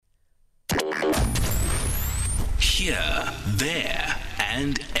Here, there,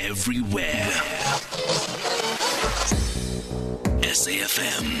 and everywhere.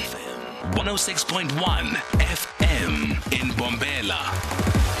 SAFM 106.1 FM in Bombela.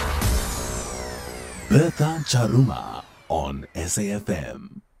 Bertha Charuma on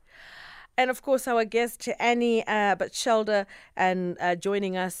SAFM. And of course, our guest, Annie Batchelder, and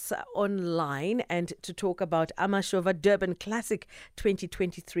joining us online and to talk about Amashova Durban Classic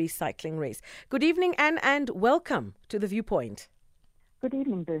 2023 cycling race. Good evening, Anne, and welcome to The Viewpoint. Good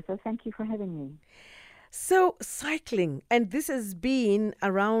evening, Bertha. Thank you for having me. So, cycling, and this has been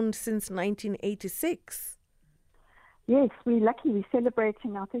around since 1986. Yes, we're lucky. We're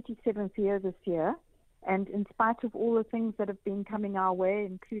celebrating our 37th year this year. And in spite of all the things that have been coming our way,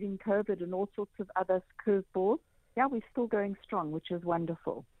 including COVID and all sorts of other curveballs, we're still going strong, which is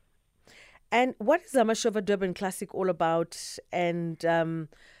wonderful. And what is Amashova Durban Classic all about, and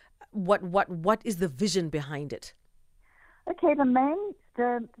what is the vision behind it? Okay, the main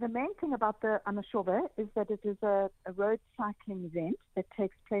thing about the Amashova is that it is a road cycling event that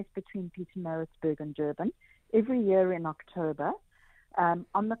takes place between Pietermaritzburg and Durban every year in October.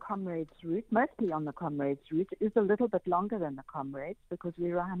 On the Comrades route, mostly on the Comrades route. It is a little bit longer than the Comrades because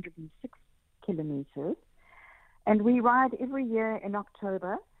we're 106 kilometers. And we ride every year in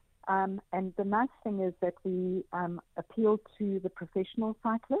October. And the nice thing is that we appeal to the professional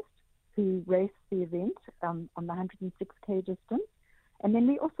cyclists who race the event on the 106K distance. And then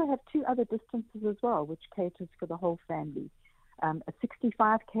we also have two other distances as well, which caters for the whole family. A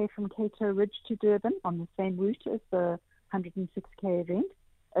 65K from Cato Ridge to Durban on the same route as the 106K event,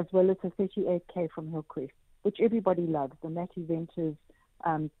 as well as a 38K from Hillcrest, which everybody loves. And that event is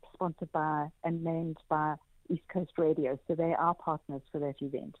sponsored by and named by East Coast Radio. So they are partners for that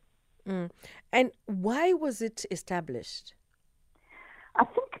event. And why was it established? I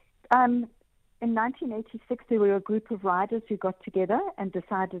think in 1986 there were a group of riders who got together and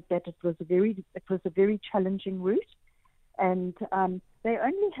decided that it was a very challenging route. And they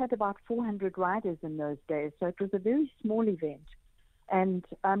only had about 400 riders in those days, so it was a very small event. And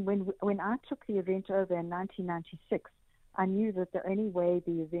when I took the event over in 1996, I knew that the only way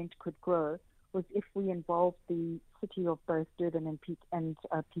the event could grow was if we involved the city of both Durban and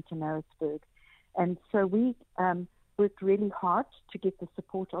Pietermaritzburg. And so we worked really hard to get the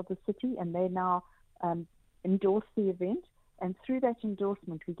support of the city, and they now endorse the event. And through that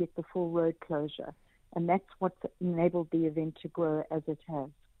endorsement, we get the full road closure. And that's what's enabled the event to grow as it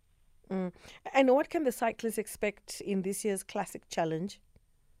has. And what can the cyclists expect in this year's Classic Challenge?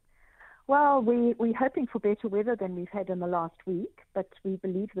 Well, we're hoping for better weather than we've had in the last week, but we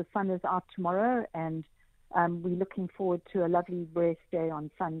believe the sun is out tomorrow, and we're looking forward to a lovely race day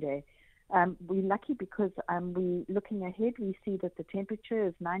on Sunday. We're lucky because we're looking ahead. We see that the temperature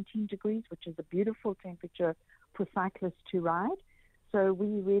is 19 degrees, which is a beautiful temperature for cyclists to ride. So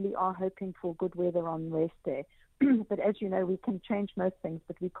we really are hoping for good weather on race day. But as you know, we can change most things,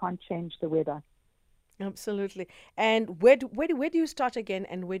 but we can't change the weather. Absolutely. And where do you start again,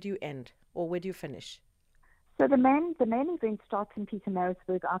 and where do you end, or where do you finish? So the main event starts in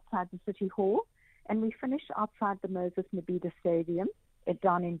Pietermaritzburg outside the City Hall, and we finish outside the Moses Mabhida Stadium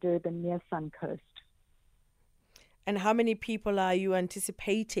down in Durban near Suncoast. And how many people are you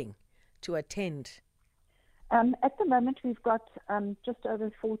anticipating to attend? At the moment, we've got just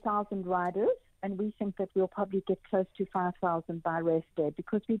over 4,000 riders, and we think that we'll probably get close to 5,000 by race day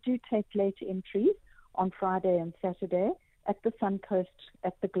because we do take late entries on Friday and Saturday at the Suncoast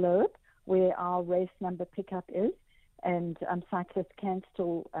at the Globe, where our race number pickup is, and cyclists can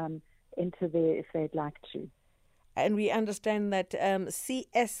still enter there if they'd like to. And we understand that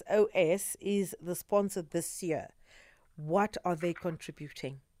CSOS is the sponsor this year. What are they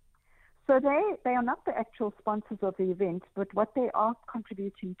contributing? So they are not the actual sponsors of the event, but what they are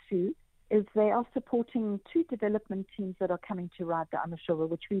contributing to is they are supporting two development teams that are coming to ride the Amashova,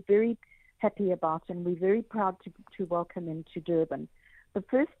 which we're very happy about, and we're very proud to welcome into Durban. The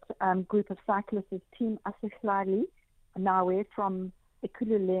first group of cyclists is Team Asihlali Nawe from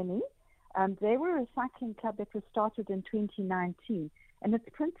Ekululeni. They were a cycling club that was started in 2019, and it's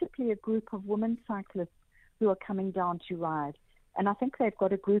principally a group of women cyclists who are coming down to ride. And I think they've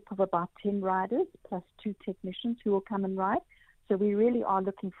got a group of about 10 riders plus 2 technicians who will come and ride. So we really are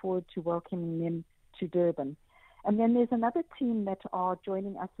looking forward to welcoming them to Durban. And then there's another team that are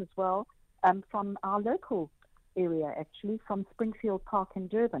joining us as well from our local area, actually, from Springfield Park in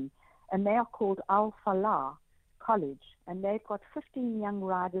Durban. And they are called Al Falah College. And they've got 15 young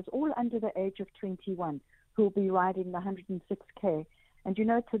riders, all under the age of 21, who will be riding the 106K. And, you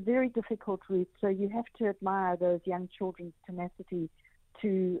know, it's a very difficult route, so you have to admire those young children's tenacity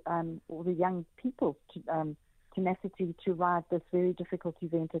or the young people tenacity to ride this very difficult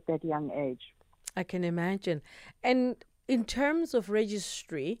event at that young age. I can imagine. And in terms of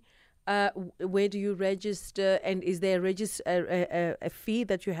registry, where do you register, and is there a fee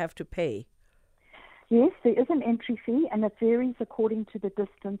that you have to pay? Yes, there is an entry fee, and it varies according to the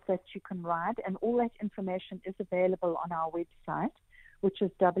distance that you can ride, and all that information is available on our website, which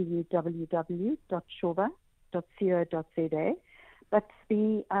is www.shova.co.za. But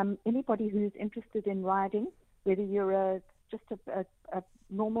anybody who's interested in riding, whether you're just a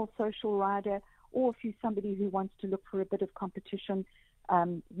normal social rider, or if you're somebody who wants to look for a bit of competition,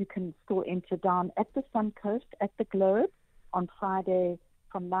 you can still enter down at the Suncoast at the Globe on Friday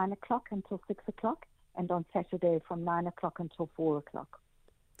from 9 o'clock until 6 o'clock, and on Saturday from 9 o'clock until 4 o'clock.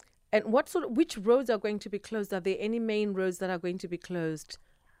 And which roads are going to be closed? Are there any main roads that are going to be closed?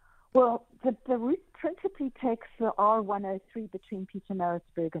 Well, the route principally takes the R103 between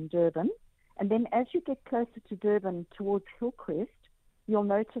Pietermaritzburg and Durban. And then as you get closer to Durban towards Hillcrest, you'll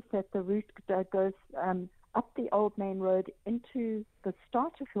notice that the route goes up the old main road into the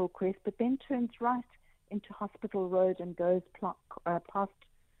start of Hillcrest, but then turns right into Hospital Road and goes past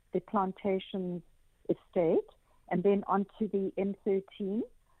the Plantations Estate, and then onto the M13,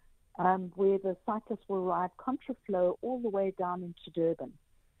 where the cyclists will ride contraflow all the way down into Durban.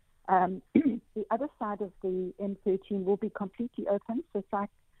 The other side of the M13 will be completely open,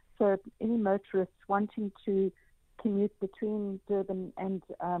 so any motorists wanting to commute between Durban and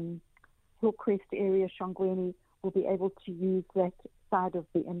Hillcrest area, Shongweni, will be able to use that side of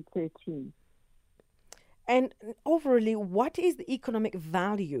the M13. And overall, what is the economic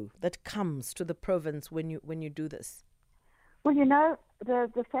value that comes to the province when you do this? Well,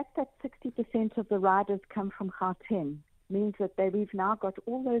 the fact that 60% of the riders come from Gauteng means that we've now got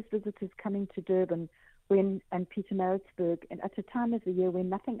all those visitors coming to Durban and Pietermaritzburg, and at a time of the year when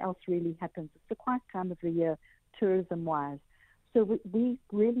nothing else really happens. It's a quiet time of the year, tourism-wise. So we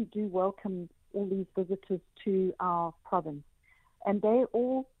really do welcome all these visitors to our province. And they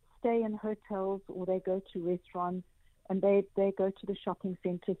all stay in hotels, or they go to restaurants, and they go to the shopping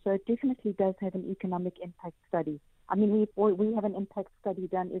centre. So it definitely does have an economic impact study. I mean, we have an impact study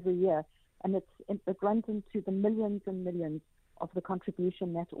done every year, and it runs into the millions and millions of the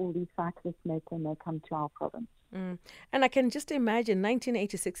contribution that all these cyclists make when they come to our province. And I can just imagine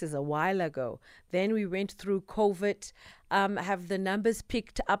 1986 is a while ago. Then we went through COVID. Have the numbers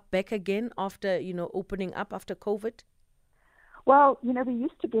picked up back again after, opening up after COVID? Well, we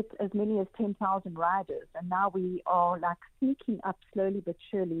used to get as many as 10,000 riders, and now we are sneaking up slowly but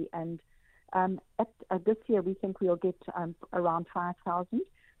surely. And this year we think we'll get around 5,000.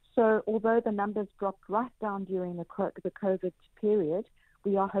 So although the numbers dropped right down during the COVID period,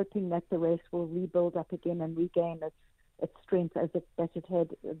 we are hoping that the race will rebuild up again and regain its strength as it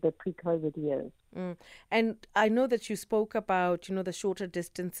had the pre-COVID years. And I know that you spoke about, the shorter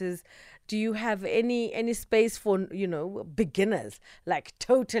distances. Do you have any space for, beginners, like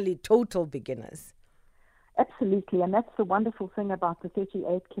total beginners? Absolutely. And that's the wonderful thing about the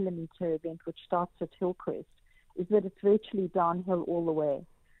 38-kilometer event, which starts at Hillcrest, is that it's virtually downhill all the way.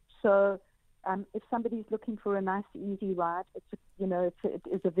 So if somebody's looking for a nice, easy ride, it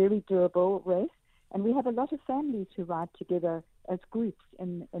is a very doable race. And we have a lot of families who ride together as groups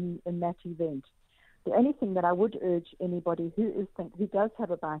in that event. The only thing that I would urge anybody who does have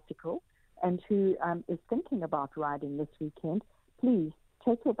a bicycle and who is thinking about riding this weekend, please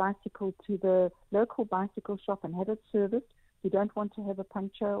take your bicycle to the local bicycle shop and have it serviced. You don't want to have a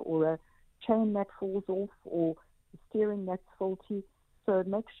puncture or a chain that falls off or steering that's faulty. So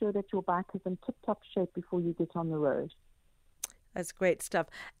make sure that your bike is in tip-top shape before you get on the road. That's great stuff.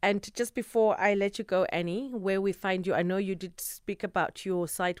 And just before I let you go, Annie, where we find you, I know you did speak about your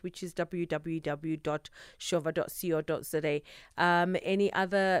site, which is www.shova.co.za. Any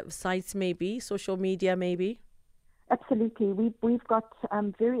other sites maybe, social media maybe? Absolutely. We've got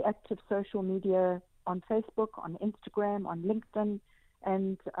very active social media on Facebook, on Instagram, on LinkedIn,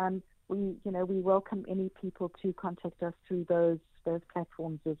 and we welcome any people to contact us through those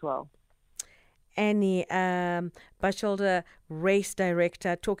platforms as well. Annie Batchelder, race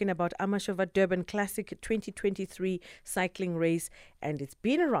director, talking about Amashova Durban Classic 2023 cycling race, and it's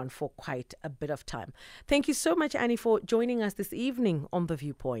been around for quite a bit of time. Thank you so much, Annie, for joining us this evening on The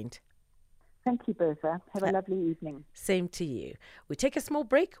Viewpoint. Thank you, Bertha. Have a lovely evening. Same to you. We take a small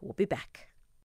break. We'll be back.